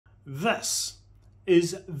This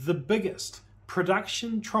is the biggest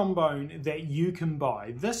production trombone that you can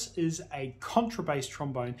buy. This is a contrabass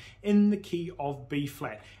trombone in the key of B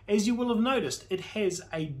flat. As you will have noticed, it has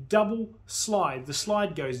a double slide. The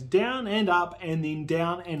slide goes down and up and then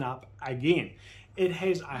down and up again. It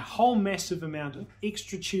has a whole massive amount of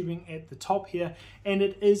extra tubing at the top here, and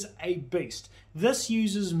it is a beast. This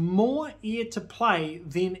uses more air to play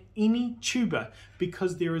than any tuba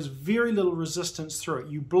because there is very little resistance through it.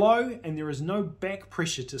 You blow and there is no back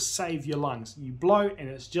pressure to save your lungs. You blow and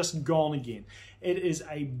it's just gone again. It is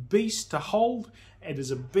a beast to hold, it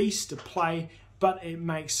is a beast to play, but it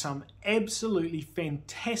makes some absolutely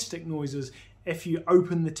fantastic noises if you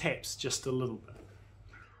open the taps just a little bit.